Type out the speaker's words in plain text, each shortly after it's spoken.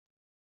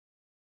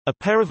A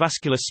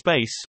perivascular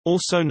space,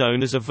 also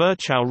known as a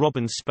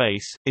Virchow-Robin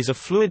space, is a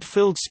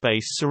fluid-filled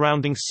space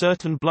surrounding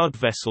certain blood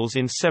vessels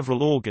in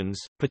several organs,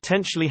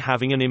 potentially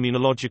having an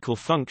immunological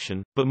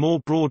function, but more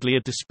broadly a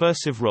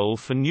dispersive role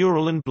for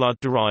neural and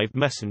blood-derived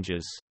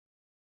messengers.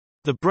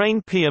 The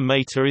brain pia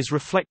mater is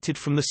reflected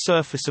from the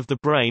surface of the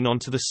brain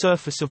onto the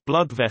surface of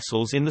blood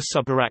vessels in the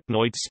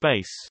subarachnoid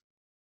space.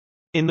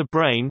 In the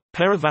brain,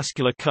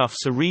 perivascular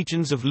cuffs are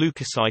regions of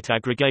leukocyte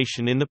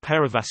aggregation in the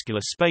perivascular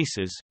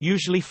spaces,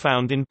 usually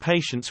found in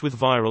patients with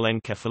viral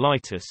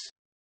encephalitis.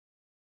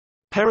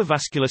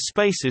 Perivascular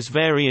spaces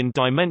vary in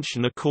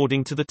dimension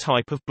according to the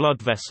type of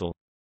blood vessel.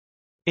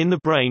 In the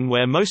brain,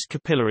 where most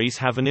capillaries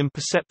have an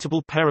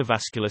imperceptible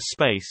perivascular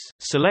space,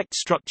 select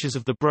structures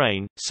of the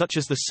brain, such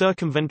as the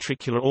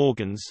circumventricular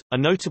organs, are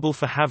notable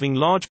for having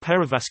large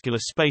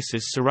perivascular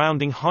spaces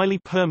surrounding highly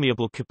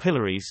permeable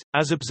capillaries,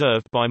 as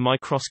observed by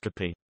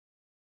microscopy.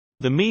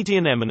 The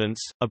median eminence,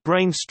 a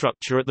brain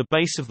structure at the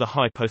base of the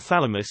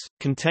hypothalamus,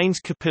 contains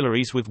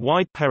capillaries with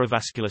wide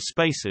perivascular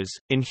spaces.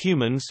 In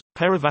humans,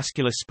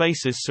 perivascular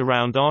spaces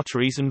surround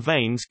arteries and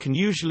veins can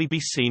usually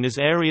be seen as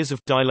areas of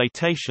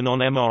dilatation on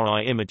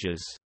MRI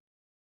images.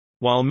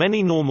 While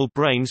many normal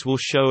brains will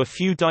show a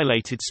few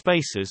dilated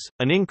spaces,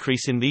 an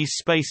increase in these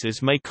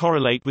spaces may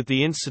correlate with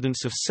the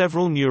incidence of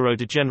several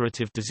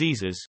neurodegenerative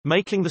diseases,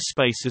 making the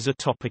spaces a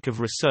topic of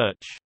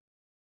research.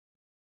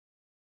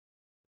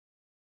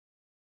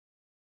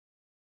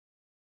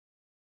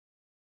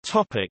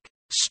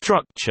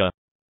 Structure.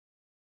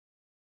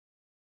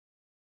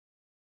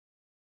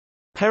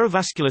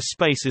 Perivascular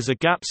spaces are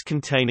gaps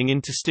containing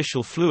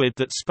interstitial fluid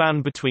that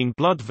span between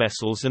blood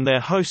vessels and their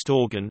host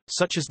organ,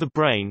 such as the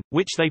brain,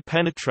 which they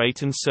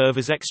penetrate and serve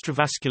as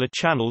extravascular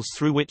channels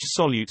through which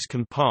solutes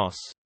can pass.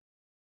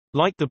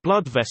 Like the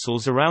blood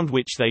vessels around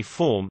which they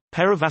form,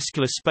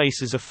 perivascular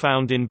spaces are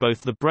found in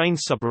both the brain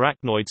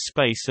subarachnoid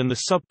space and the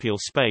subpial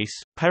space.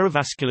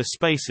 Perivascular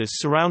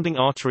spaces surrounding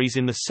arteries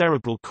in the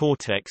cerebral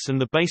cortex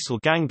and the basal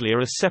ganglia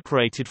are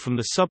separated from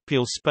the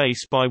subpial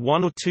space by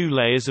one or two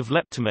layers of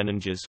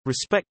leptomeninges,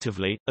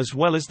 respectively, as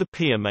well as the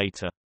pia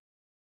mater.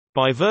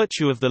 By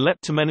virtue of the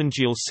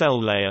leptomeningeal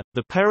cell layer,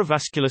 the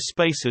perivascular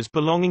spaces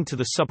belonging to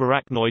the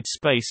subarachnoid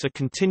space are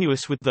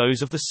continuous with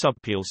those of the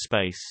subpial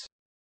space.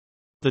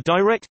 The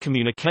direct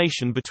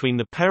communication between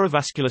the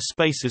perivascular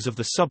spaces of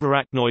the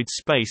subarachnoid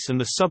space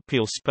and the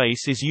subpial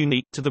space is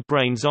unique to the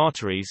brain's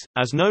arteries,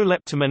 as no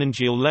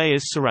leptomeningeal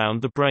layers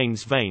surround the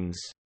brain's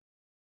veins.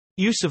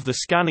 Use of the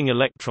scanning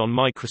electron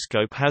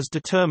microscope has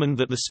determined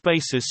that the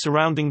spaces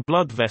surrounding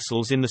blood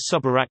vessels in the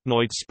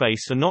subarachnoid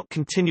space are not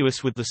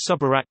continuous with the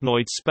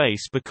subarachnoid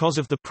space because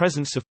of the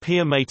presence of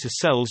pia mater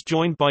cells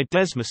joined by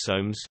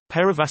desmosomes.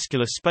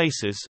 Perivascular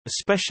spaces,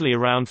 especially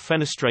around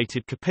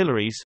fenestrated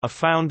capillaries, are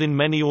found in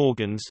many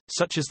organs,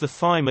 such as the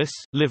thymus,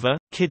 liver,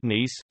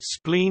 kidneys,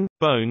 spleen,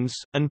 bones,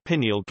 and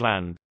pineal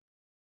gland.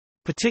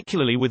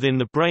 Particularly within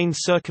the brain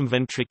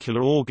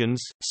circumventricular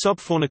organs,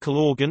 subfornical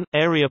organ,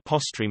 area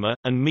postrema,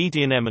 and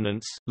median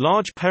eminence,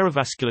 large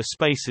perivascular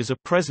spaces are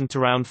present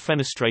around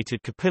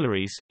fenestrated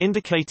capillaries,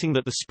 indicating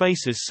that the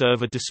spaces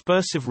serve a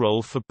dispersive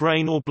role for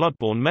brain or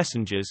bloodborne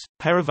messengers.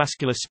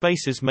 Perivascular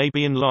spaces may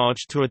be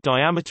enlarged to a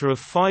diameter of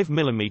 5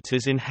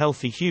 mm in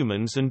healthy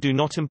humans and do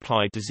not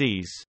imply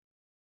disease.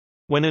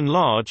 When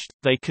enlarged,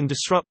 they can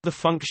disrupt the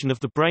function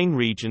of the brain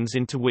regions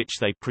into which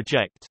they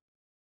project.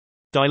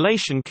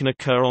 Dilation can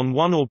occur on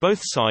one or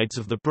both sides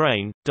of the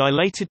brain.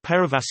 Dilated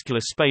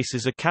perivascular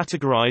spaces are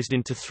categorized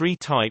into three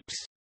types.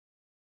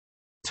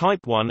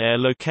 Type 1 are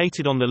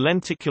located on the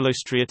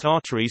lenticulostriate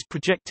arteries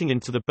projecting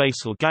into the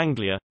basal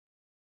ganglia.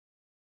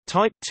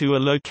 Type 2 are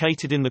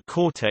located in the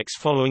cortex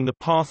following the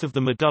path of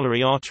the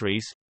medullary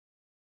arteries.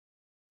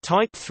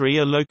 Type 3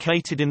 are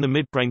located in the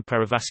midbrain.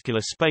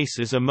 Perivascular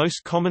spaces are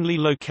most commonly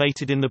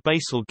located in the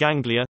basal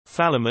ganglia,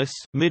 thalamus,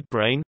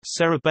 midbrain,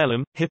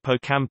 cerebellum,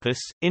 hippocampus,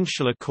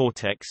 insular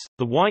cortex,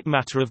 the white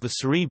matter of the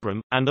cerebrum,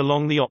 and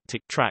along the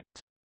optic tract.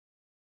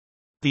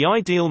 The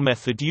ideal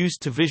method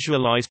used to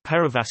visualize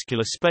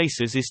perivascular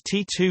spaces is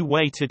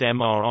T2-weighted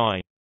MRI.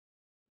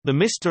 The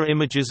MR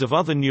images of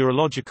other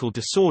neurological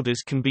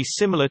disorders can be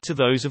similar to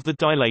those of the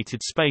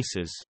dilated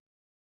spaces.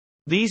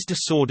 These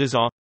disorders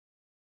are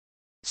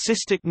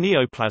cystic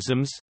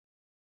neoplasms,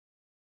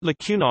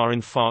 lacunar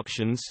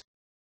infarctions,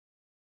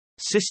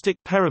 cystic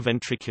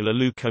periventricular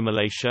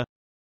leukomalacia,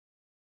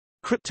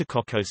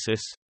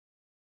 cryptococcosis,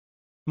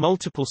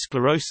 multiple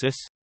sclerosis,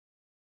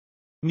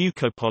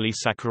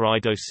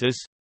 mucopolysaccharidosis,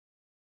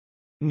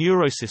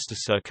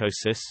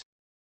 neurocysticercosis,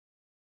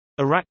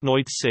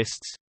 arachnoid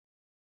cysts.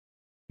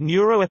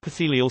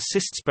 Neuroepithelial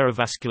cysts.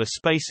 Perivascular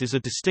spaces are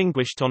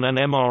distinguished on an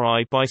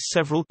MRI by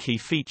several key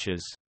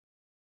features.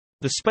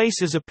 The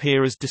spaces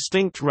appear as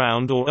distinct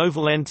round or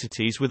oval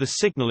entities with a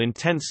signal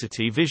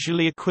intensity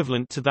visually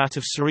equivalent to that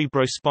of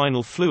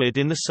cerebrospinal fluid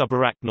in the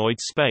subarachnoid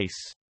space.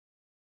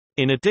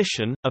 In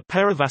addition, a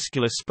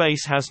perivascular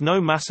space has no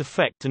mass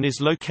effect and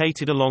is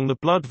located along the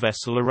blood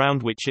vessel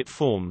around which it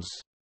forms.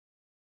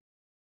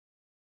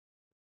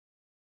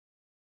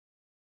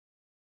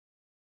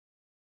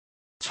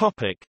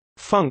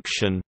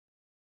 Function.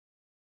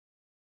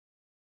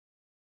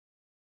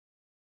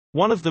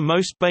 One of the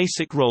most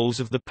basic roles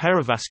of the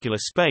perivascular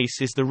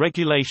space is the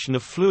regulation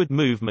of fluid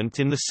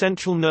movement in the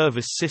central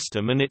nervous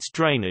system and its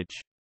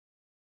drainage.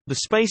 The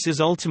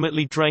spaces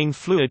ultimately drain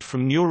fluid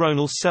from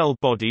neuronal cell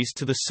bodies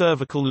to the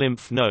cervical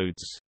lymph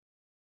nodes.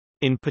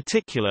 In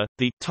particular,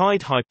 the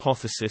tide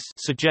hypothesis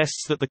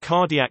suggests that the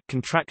cardiac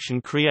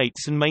contraction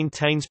creates and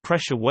maintains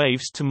pressure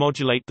waves to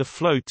modulate the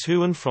flow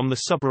to and from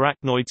the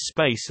subarachnoid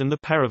space and the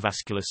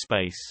perivascular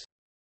space.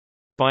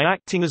 By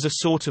acting as a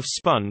sort of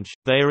sponge,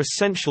 they are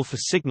essential for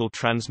signal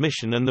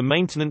transmission and the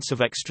maintenance of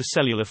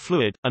extracellular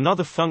fluid.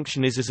 Another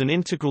function is as an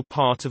integral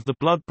part of the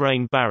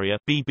blood-brain barrier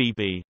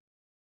 (BBB).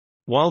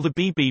 While the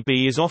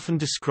BBB is often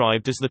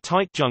described as the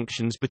tight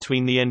junctions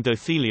between the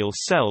endothelial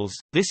cells,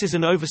 this is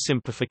an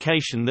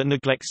oversimplification that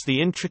neglects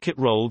the intricate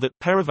role that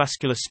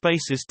perivascular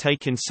spaces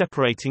take in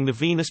separating the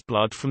venous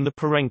blood from the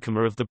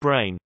parenchyma of the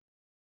brain.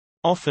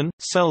 Often,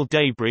 cell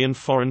debris and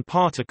foreign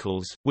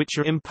particles, which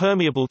are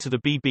impermeable to the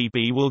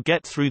BBB, will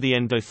get through the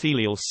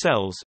endothelial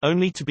cells,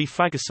 only to be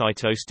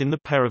phagocytosed in the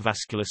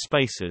perivascular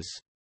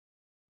spaces.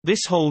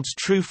 This holds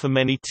true for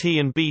many T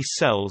and B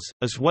cells,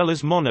 as well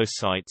as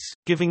monocytes,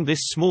 giving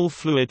this small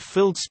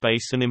fluid-filled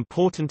space an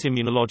important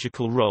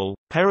immunological role.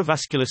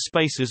 Perivascular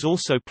spaces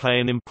also play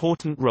an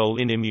important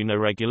role in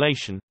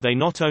immunoregulation. They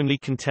not only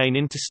contain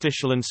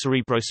interstitial and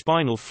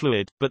cerebrospinal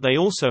fluid, but they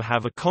also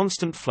have a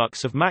constant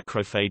flux of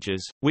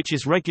macrophages, which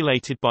is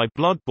regulated by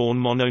blood-borne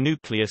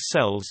mononuclear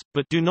cells,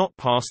 but do not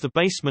pass the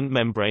basement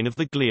membrane of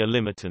the glia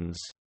limitans.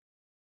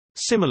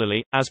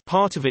 Similarly, as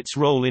part of its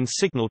role in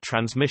signal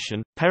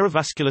transmission,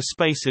 perivascular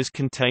spaces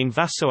contain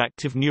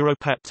vasoactive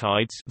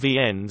neuropeptides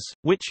 (VNs),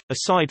 which,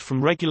 aside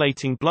from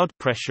regulating blood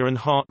pressure and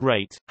heart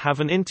rate,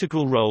 have an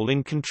integral role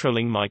in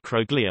controlling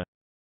microglia.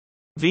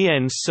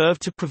 VNs serve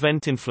to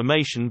prevent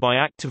inflammation by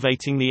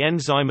activating the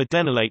enzyme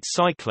adenylate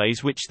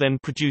cyclase, which then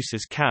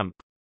produces CAMP.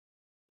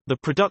 The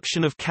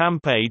production of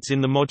CAMP aids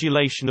in the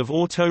modulation of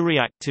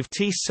autoreactive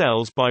T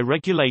cells by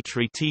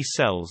regulatory T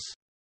cells.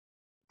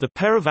 The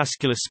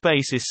perivascular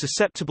space is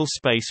susceptible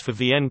space for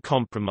VN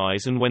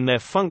compromise, and when their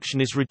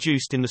function is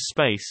reduced in the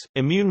space,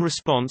 immune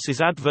response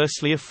is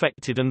adversely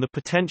affected and the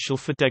potential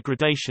for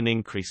degradation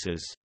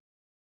increases.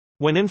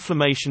 When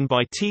inflammation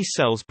by T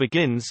cells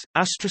begins,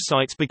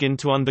 astrocytes begin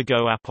to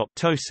undergo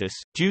apoptosis,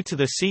 due to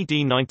the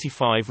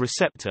CD95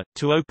 receptor,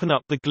 to open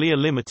up the glia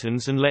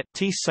limitans and let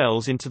T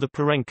cells into the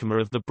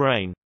parenchyma of the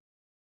brain.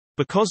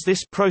 Because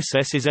this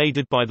process is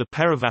aided by the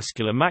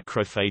perivascular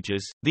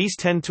macrophages, these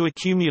tend to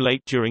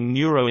accumulate during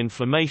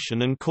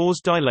neuroinflammation and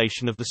cause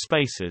dilation of the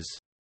spaces.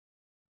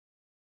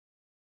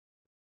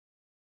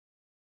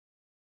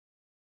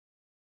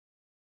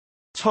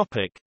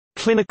 Topic: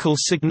 Clinical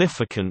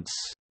significance.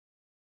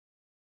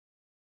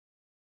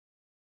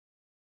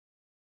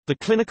 The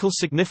clinical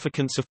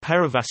significance of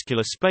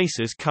perivascular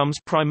spaces comes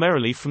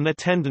primarily from their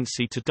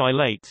tendency to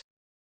dilate.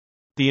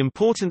 The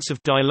importance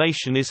of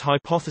dilation is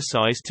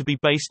hypothesized to be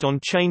based on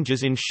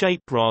changes in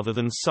shape rather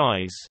than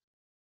size.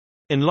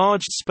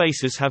 Enlarged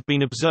spaces have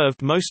been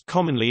observed most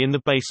commonly in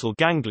the basal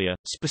ganglia,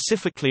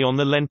 specifically on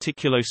the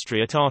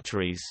lenticulostriate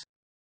arteries.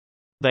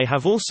 They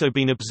have also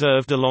been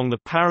observed along the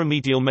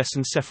paramedial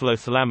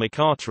mesencephalothalamic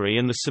artery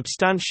and the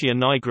substantia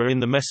nigra in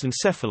the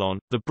mesencephalon,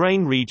 the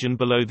brain region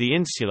below the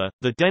insula,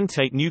 the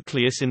dentate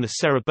nucleus in the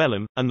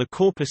cerebellum, and the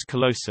corpus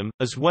callosum,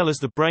 as well as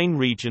the brain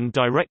region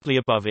directly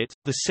above it,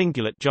 the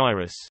cingulate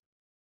gyrus.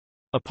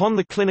 Upon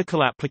the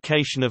clinical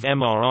application of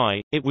MRI,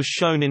 it was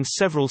shown in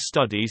several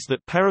studies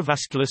that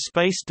perivascular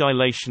space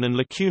dilation and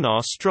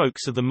lacunar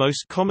strokes are the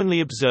most commonly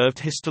observed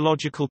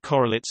histological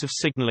correlates of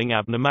signaling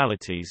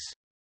abnormalities.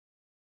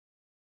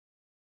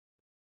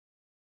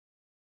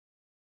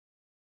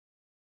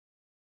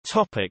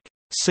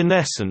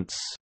 Senescence.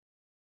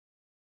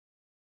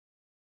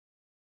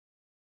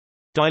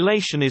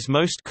 Dilation is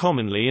most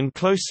commonly and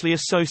closely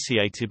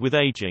associated with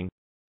aging.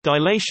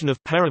 Dilation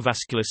of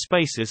perivascular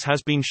spaces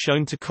has been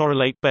shown to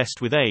correlate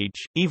best with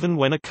age, even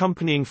when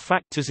accompanying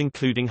factors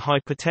including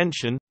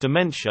hypertension,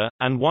 dementia,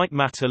 and white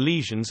matter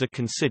lesions are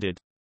considered.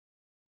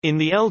 In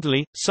the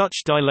elderly,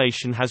 such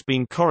dilation has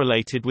been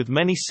correlated with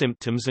many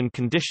symptoms and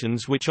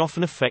conditions which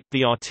often affect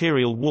the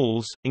arterial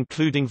walls,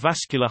 including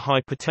vascular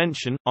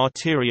hypertension,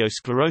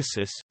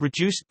 arteriosclerosis,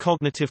 reduced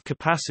cognitive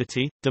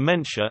capacity,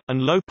 dementia,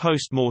 and low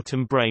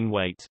post-mortem brain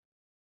weight.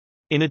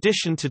 In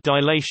addition to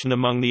dilation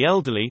among the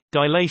elderly,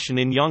 dilation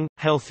in young,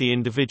 healthy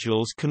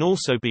individuals can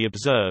also be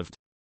observed.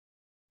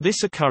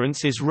 This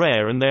occurrence is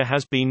rare and there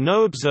has been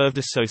no observed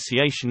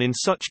association in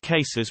such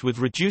cases with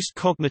reduced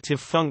cognitive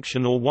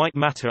function or white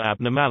matter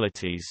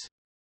abnormalities.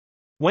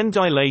 When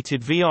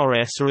dilated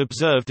VRS are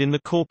observed in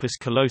the corpus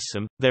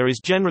callosum, there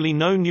is generally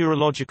no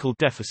neurological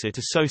deficit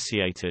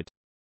associated.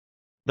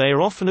 They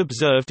are often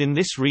observed in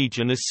this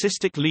region as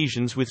cystic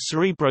lesions with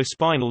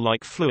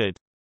cerebrospinal-like fluid.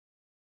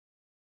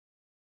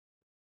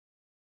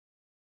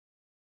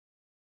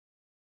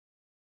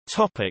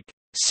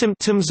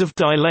 Symptoms of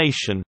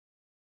dilation.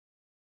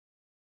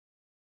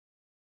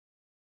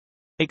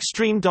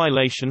 Extreme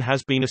dilation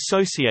has been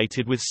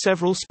associated with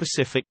several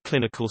specific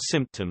clinical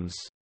symptoms.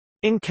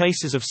 In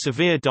cases of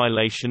severe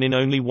dilation in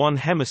only one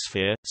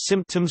hemisphere,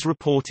 symptoms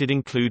reported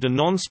include a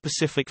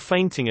non-specific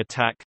fainting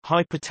attack,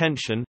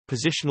 hypertension,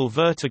 positional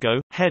vertigo,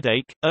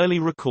 headache, early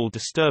recall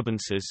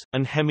disturbances,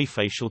 and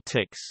hemifacial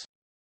tics.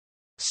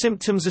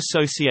 Symptoms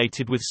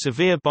associated with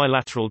severe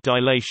bilateral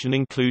dilation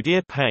include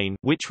ear pain,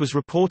 which was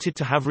reported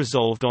to have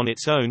resolved on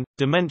its own,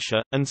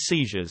 dementia, and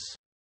seizures.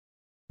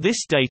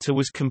 This data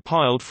was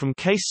compiled from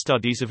case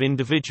studies of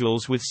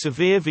individuals with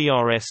severe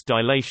VRS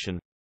dilation.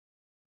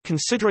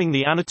 Considering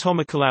the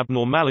anatomical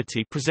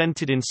abnormality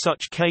presented in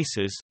such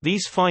cases,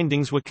 these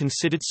findings were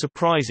considered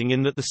surprising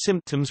in that the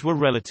symptoms were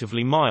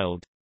relatively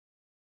mild.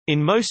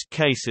 In most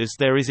cases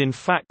there is in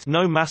fact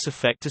no mass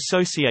effect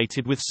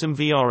associated with some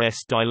VRS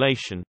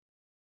dilation.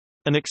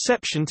 An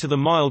exception to the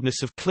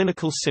mildness of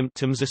clinical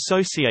symptoms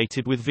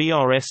associated with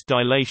VRS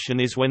dilation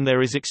is when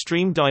there is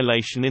extreme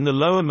dilation in the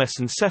lower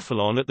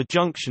mesencephalon at the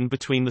junction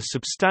between the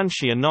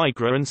substantia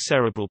nigra and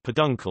cerebral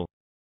peduncle.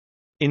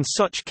 In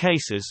such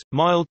cases,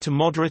 mild to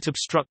moderate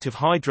obstructive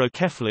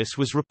hydrocephalus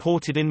was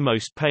reported in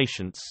most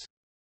patients.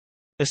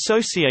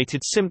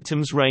 Associated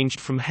symptoms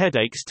ranged from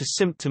headaches to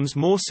symptoms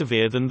more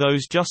severe than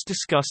those just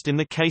discussed in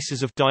the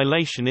cases of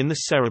dilation in the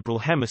cerebral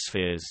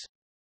hemispheres.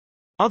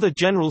 Other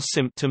general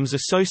symptoms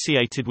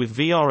associated with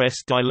VRS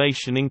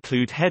dilation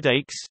include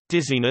headaches,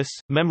 dizziness,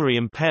 memory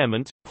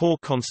impairment, poor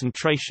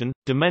concentration,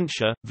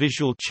 dementia,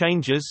 visual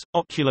changes,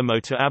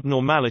 oculomotor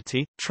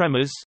abnormality,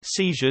 tremors,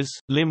 seizures,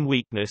 limb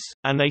weakness,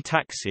 and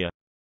ataxia.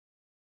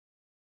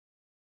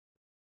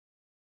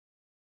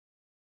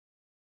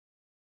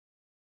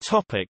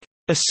 Topic: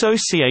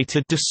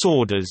 Associated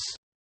disorders.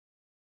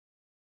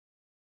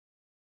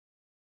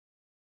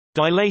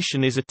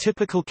 Dilation is a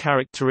typical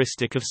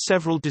characteristic of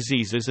several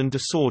diseases and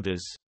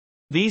disorders.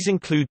 These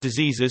include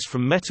diseases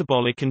from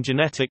metabolic and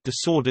genetic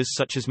disorders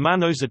such as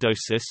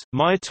monozygosis,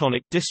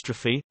 myotonic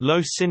dystrophy,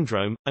 Lowe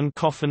syndrome, and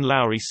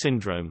Coffin-Lowry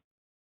syndrome.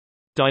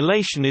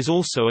 Dilation is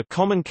also a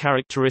common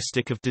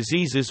characteristic of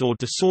diseases or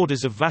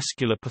disorders of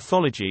vascular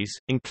pathologies,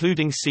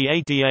 including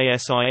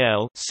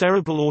CADASIL,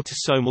 cerebral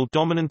autosomal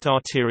dominant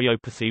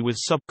arteriopathy with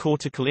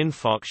subcortical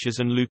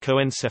infarctions and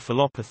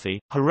leukoencephalopathy,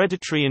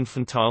 hereditary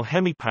infantile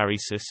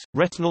hemiparesis,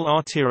 retinal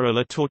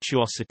arteriolar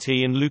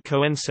tortuosity and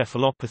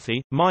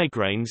leukoencephalopathy,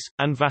 migraines,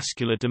 and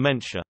vascular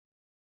dementia.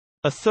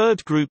 A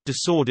third group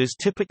disorders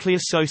typically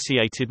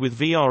associated with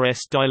VRS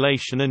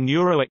dilation are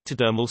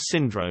neuroectodermal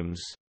syndromes.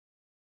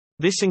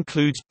 This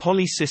includes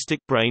polycystic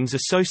brains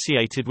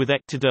associated with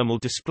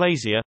ectodermal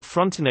dysplasia,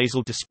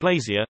 frontonasal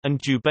dysplasia,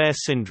 and Joubert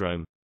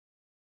syndrome.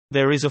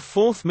 There is a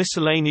fourth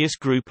miscellaneous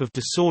group of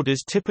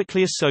disorders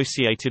typically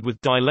associated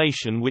with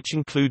dilation which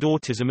include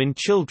autism in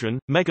children,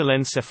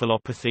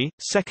 megalencephalopathy,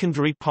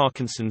 secondary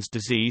Parkinson's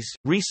disease,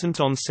 recent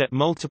onset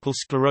multiple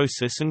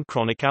sclerosis and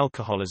chronic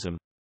alcoholism.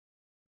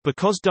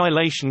 Because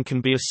dilation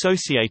can be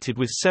associated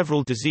with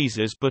several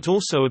diseases but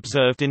also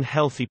observed in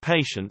healthy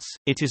patients,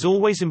 it is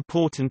always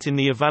important in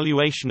the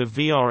evaluation of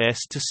VRS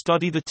to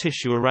study the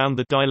tissue around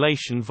the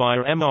dilation via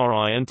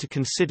MRI and to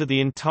consider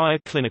the entire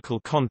clinical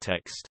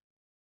context.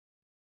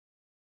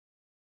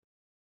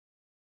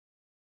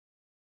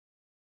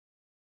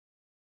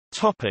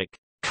 Topic: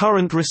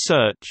 Current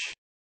research.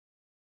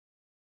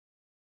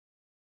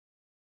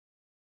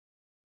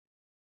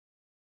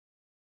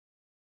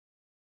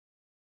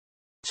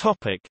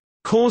 Topic: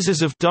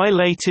 Causes of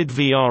dilated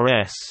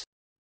VRS.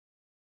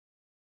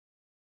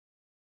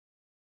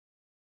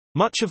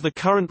 Much of the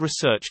current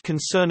research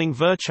concerning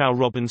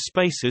Virchow-Robin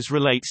spaces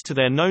relates to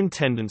their known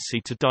tendency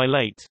to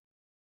dilate.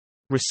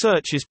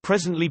 Research is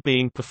presently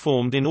being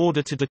performed in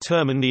order to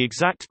determine the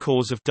exact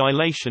cause of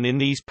dilation in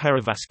these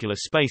perivascular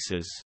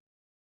spaces.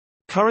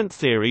 Current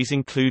theories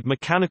include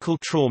mechanical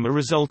trauma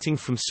resulting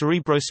from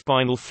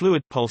cerebrospinal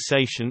fluid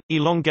pulsation,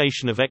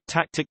 elongation of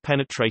ectatic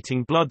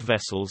penetrating blood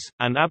vessels,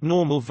 and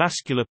abnormal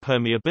vascular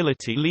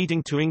permeability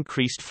leading to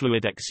increased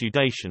fluid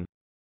exudation.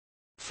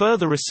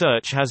 Further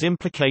research has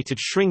implicated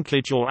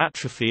shrinkage or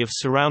atrophy of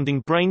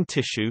surrounding brain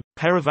tissue,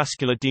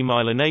 perivascular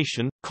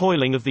demyelination,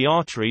 coiling of the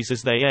arteries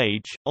as they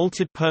age,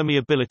 altered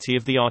permeability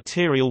of the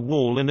arterial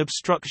wall and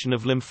obstruction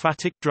of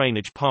lymphatic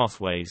drainage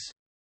pathways.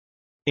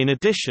 In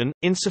addition,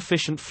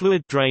 insufficient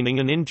fluid draining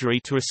and injury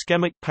to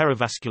ischemic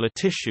perivascular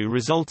tissue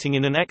resulting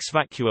in an ex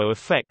vacuo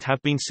effect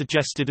have been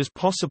suggested as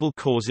possible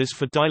causes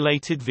for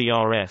dilated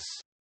VRS.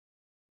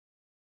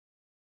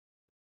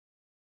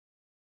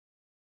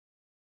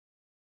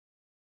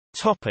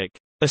 Topic: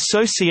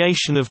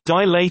 Association of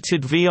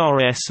dilated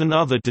VRS and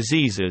other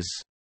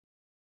diseases.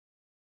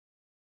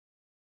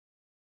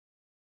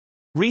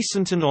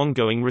 Recent and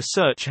ongoing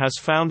research has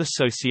found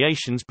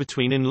associations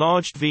between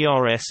enlarged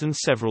VRS and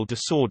several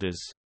disorders.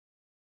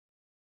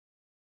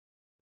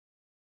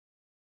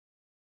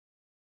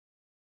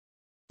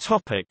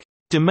 Topic: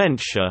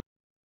 Dementia.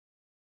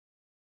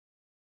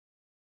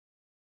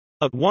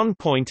 At one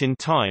point in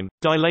time,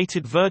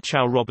 dilated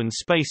Virchow-Robin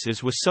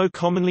spaces were so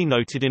commonly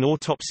noted in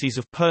autopsies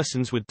of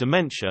persons with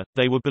dementia,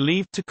 they were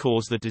believed to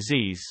cause the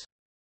disease.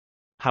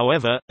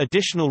 However,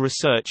 additional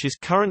research is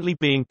currently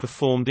being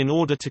performed in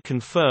order to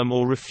confirm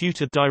or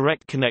refute a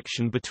direct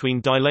connection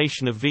between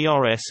dilation of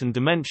VRS and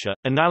dementia.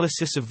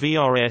 Analysis of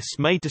VRS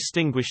may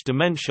distinguish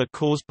dementia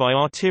caused by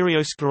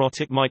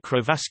arteriosclerotic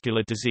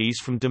microvascular disease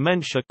from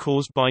dementia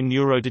caused by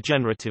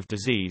neurodegenerative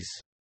disease.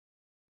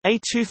 A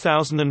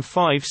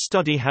 2005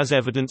 study has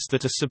evidenced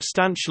that a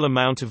substantial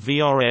amount of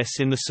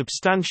VRS in the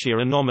substantia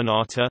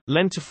innominata,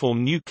 lentiform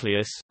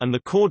nucleus, and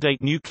the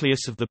caudate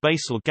nucleus of the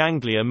basal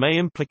ganglia may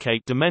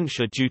implicate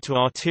dementia due to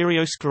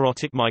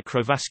arteriosclerotic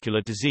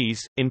microvascular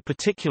disease, in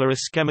particular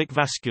ischemic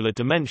vascular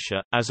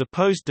dementia, as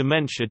opposed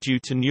dementia due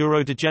to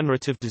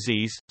neurodegenerative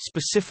disease,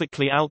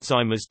 specifically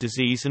Alzheimer's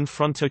disease and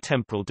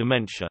frontotemporal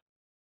dementia.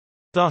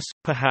 Thus,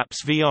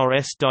 perhaps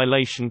VRS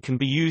dilation can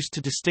be used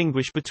to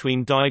distinguish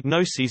between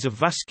diagnoses of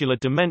vascular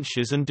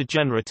dementias and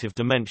degenerative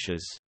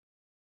dementias.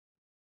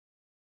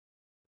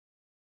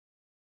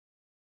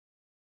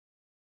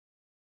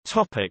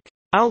 Topic: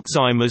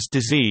 Alzheimer's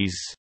disease.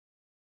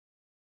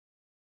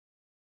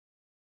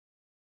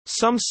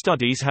 Some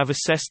studies have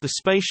assessed the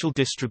spatial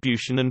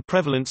distribution and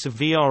prevalence of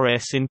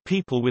VRS in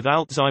people with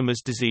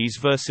Alzheimer's disease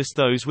versus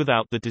those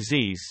without the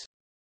disease.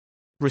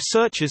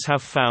 Researchers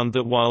have found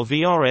that while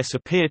VRS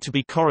appear to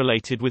be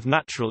correlated with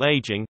natural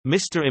aging,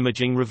 MR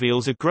imaging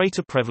reveals a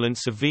greater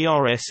prevalence of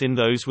VRS in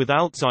those with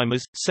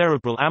Alzheimer's.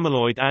 Cerebral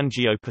amyloid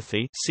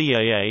angiopathy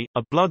 (CAA),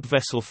 a blood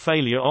vessel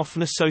failure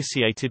often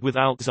associated with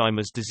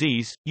Alzheimer's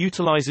disease,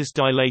 utilizes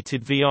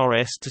dilated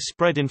VRS to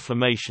spread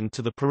inflammation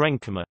to the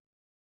parenchyma.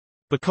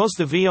 Because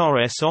the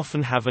VRS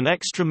often have an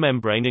extra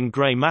membrane in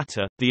gray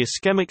matter, the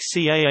ischemic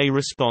CAA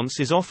response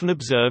is often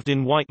observed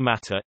in white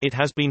matter. It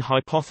has been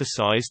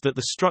hypothesized that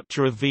the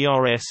structure of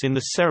VRS in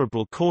the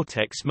cerebral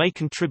cortex may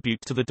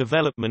contribute to the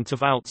development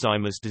of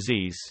Alzheimer's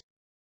disease.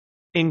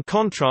 In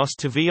contrast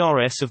to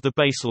VRS of the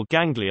basal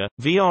ganglia,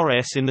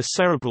 VRS in the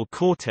cerebral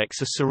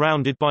cortex are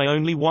surrounded by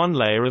only one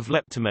layer of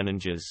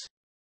leptomeninges.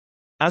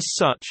 As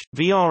such,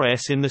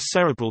 VRS in the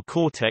cerebral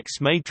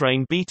cortex may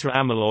drain beta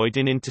amyloid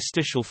in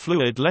interstitial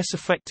fluid less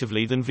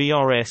effectively than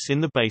VRS in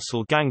the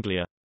basal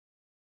ganglia.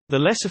 The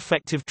less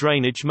effective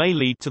drainage may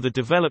lead to the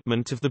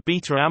development of the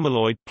beta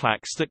amyloid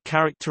plaques that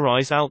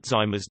characterize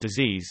Alzheimer's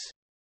disease.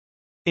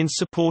 In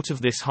support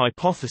of this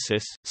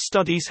hypothesis,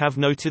 studies have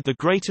noted the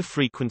greater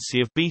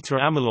frequency of beta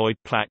amyloid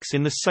plaques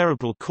in the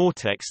cerebral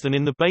cortex than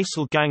in the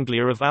basal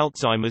ganglia of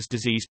Alzheimer's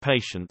disease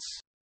patients.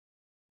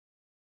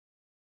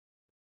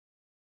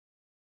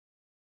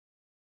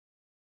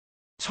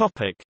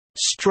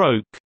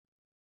 Stroke.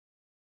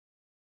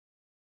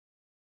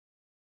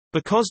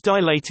 Because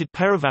dilated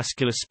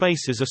perivascular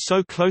spaces are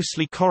so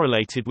closely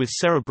correlated with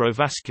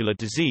cerebrovascular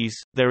disease,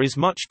 there is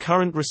much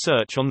current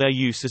research on their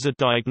use as a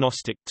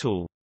diagnostic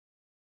tool.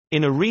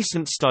 In a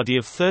recent study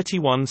of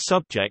 31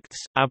 subjects,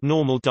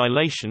 abnormal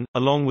dilation,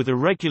 along with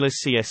irregular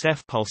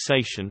CSF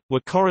pulsation,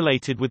 were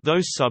correlated with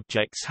those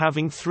subjects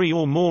having 3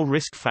 or more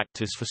risk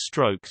factors for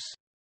strokes.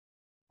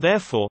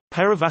 Therefore,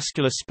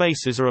 perivascular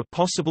spaces are a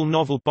possible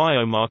novel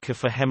biomarker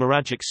for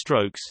hemorrhagic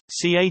strokes.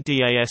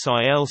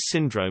 CADASIL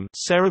syndrome,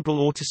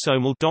 cerebral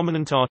autosomal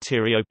dominant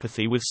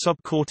arteriopathy with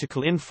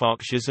subcortical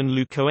infarctions and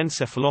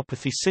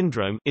leukoencephalopathy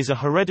syndrome, is a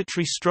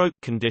hereditary stroke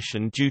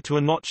condition due to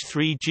a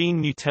Notch3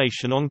 gene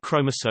mutation on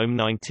chromosome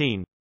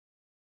 19.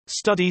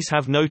 Studies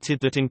have noted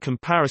that in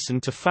comparison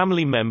to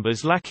family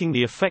members lacking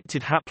the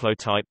affected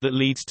haplotype that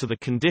leads to the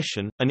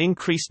condition, an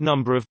increased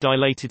number of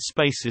dilated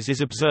spaces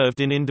is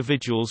observed in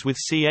individuals with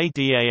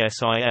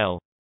CADASIL.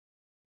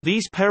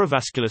 These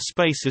perivascular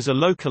spaces are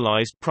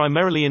localized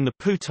primarily in the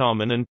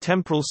putamen and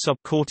temporal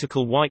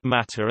subcortical white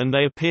matter, and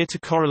they appear to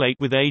correlate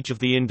with age of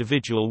the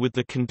individual with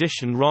the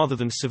condition rather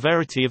than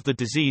severity of the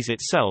disease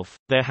itself.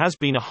 There has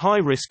been a high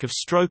risk of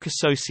stroke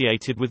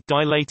associated with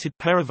dilated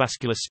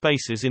perivascular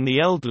spaces in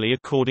the elderly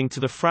according to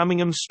the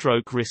Framingham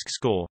Stroke Risk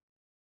Score.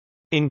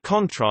 In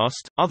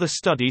contrast, other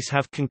studies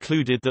have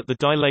concluded that the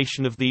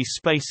dilation of these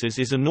spaces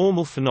is a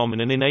normal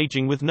phenomenon in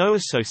aging with no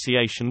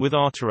association with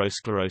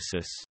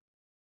arteriosclerosis.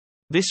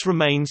 This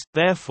remains,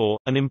 therefore,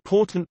 an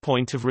important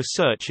point of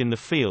research in the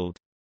field.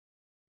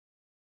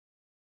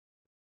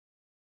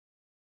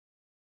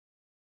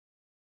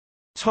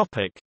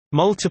 Topic: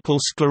 Multiple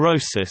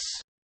sclerosis.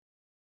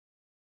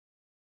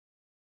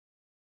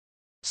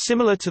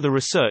 Similar to the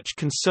research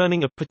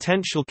concerning a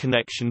potential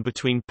connection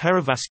between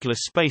perivascular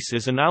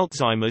spaces and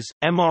Alzheimer's,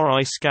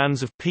 MRI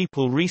scans of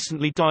people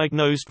recently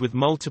diagnosed with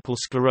multiple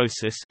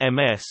sclerosis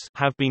 (MS)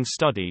 have been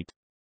studied.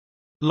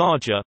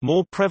 Larger,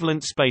 more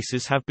prevalent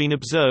spaces have been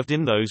observed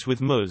in those with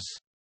MS.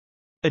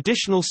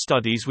 Additional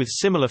studies with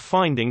similar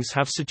findings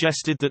have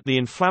suggested that the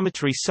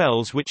inflammatory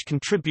cells which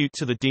contribute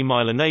to the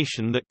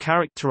demyelination that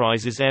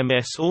characterizes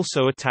MS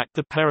also attack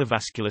the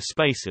perivascular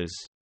spaces.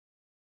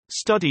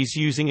 Studies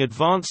using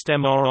advanced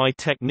MRI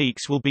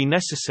techniques will be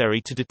necessary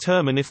to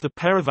determine if the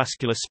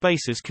perivascular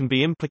spaces can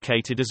be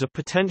implicated as a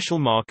potential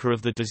marker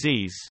of the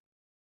disease.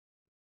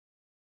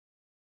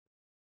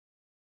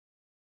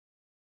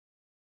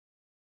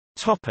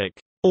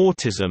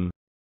 Autism.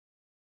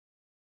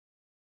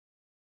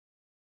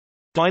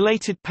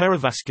 Dilated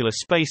perivascular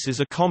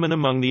spaces are common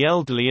among the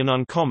elderly and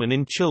uncommon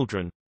in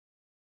children.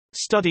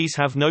 Studies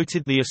have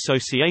noted the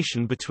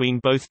association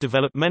between both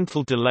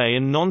developmental delay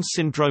and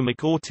non-syndromic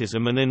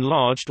autism and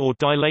enlarged or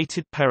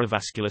dilated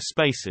perivascular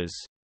spaces.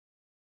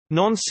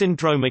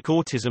 Non-syndromic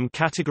autism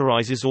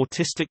categorizes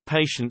autistic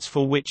patients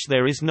for which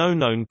there is no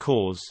known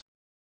cause.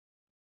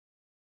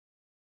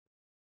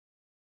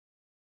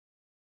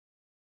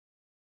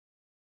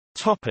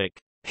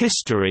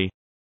 History.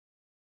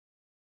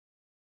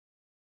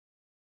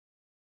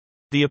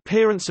 The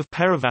appearance of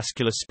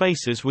perivascular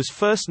spaces was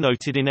first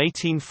noted in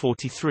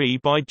 1843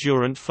 by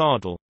Durand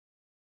Fardel.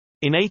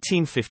 In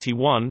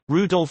 1851,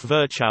 Rudolf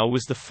Virchow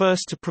was the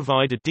first to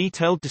provide a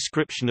detailed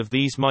description of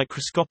these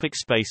microscopic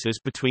spaces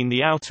between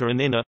the outer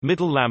and inner,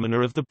 middle lamina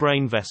of the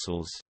brain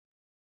vessels.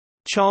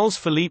 Charles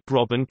Philippe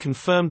Robin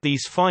confirmed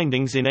these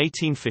findings in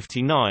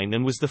 1859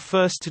 and was the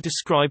first to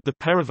describe the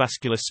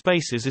perivascular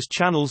spaces as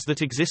channels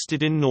that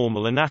existed in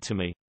normal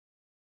anatomy.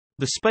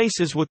 The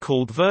spaces were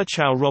called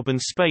Virchow-Robin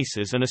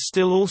spaces and are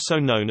still also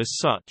known as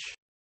such.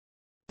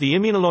 The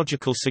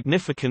immunological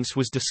significance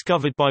was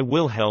discovered by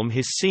Wilhelm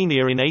His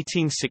Sr. in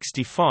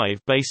 1865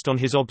 based on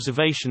his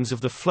observations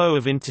of the flow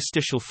of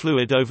interstitial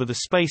fluid over the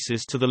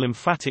spaces to the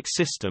lymphatic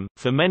system.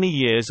 For many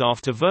years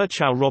after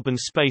Virchow-Robin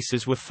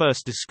spaces were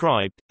first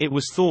described, it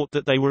was thought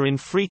that they were in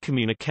free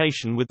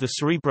communication with the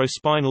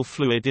cerebrospinal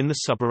fluid in the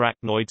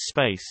subarachnoid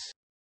space.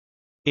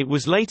 It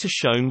was later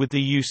shown with the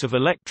use of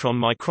electron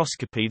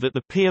microscopy that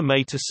the pia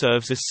mater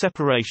serves as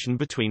separation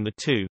between the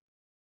two.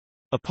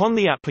 Upon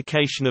the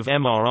application of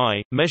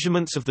MRI,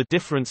 measurements of the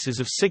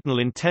differences of signal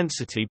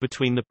intensity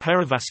between the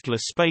perivascular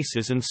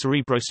spaces and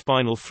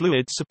cerebrospinal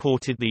fluid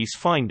supported these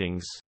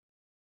findings.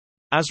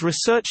 As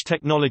research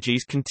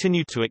technologies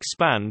continued to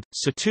expand,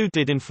 so too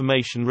did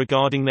information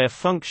regarding their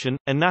function,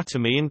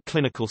 anatomy and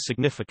clinical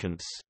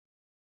significance.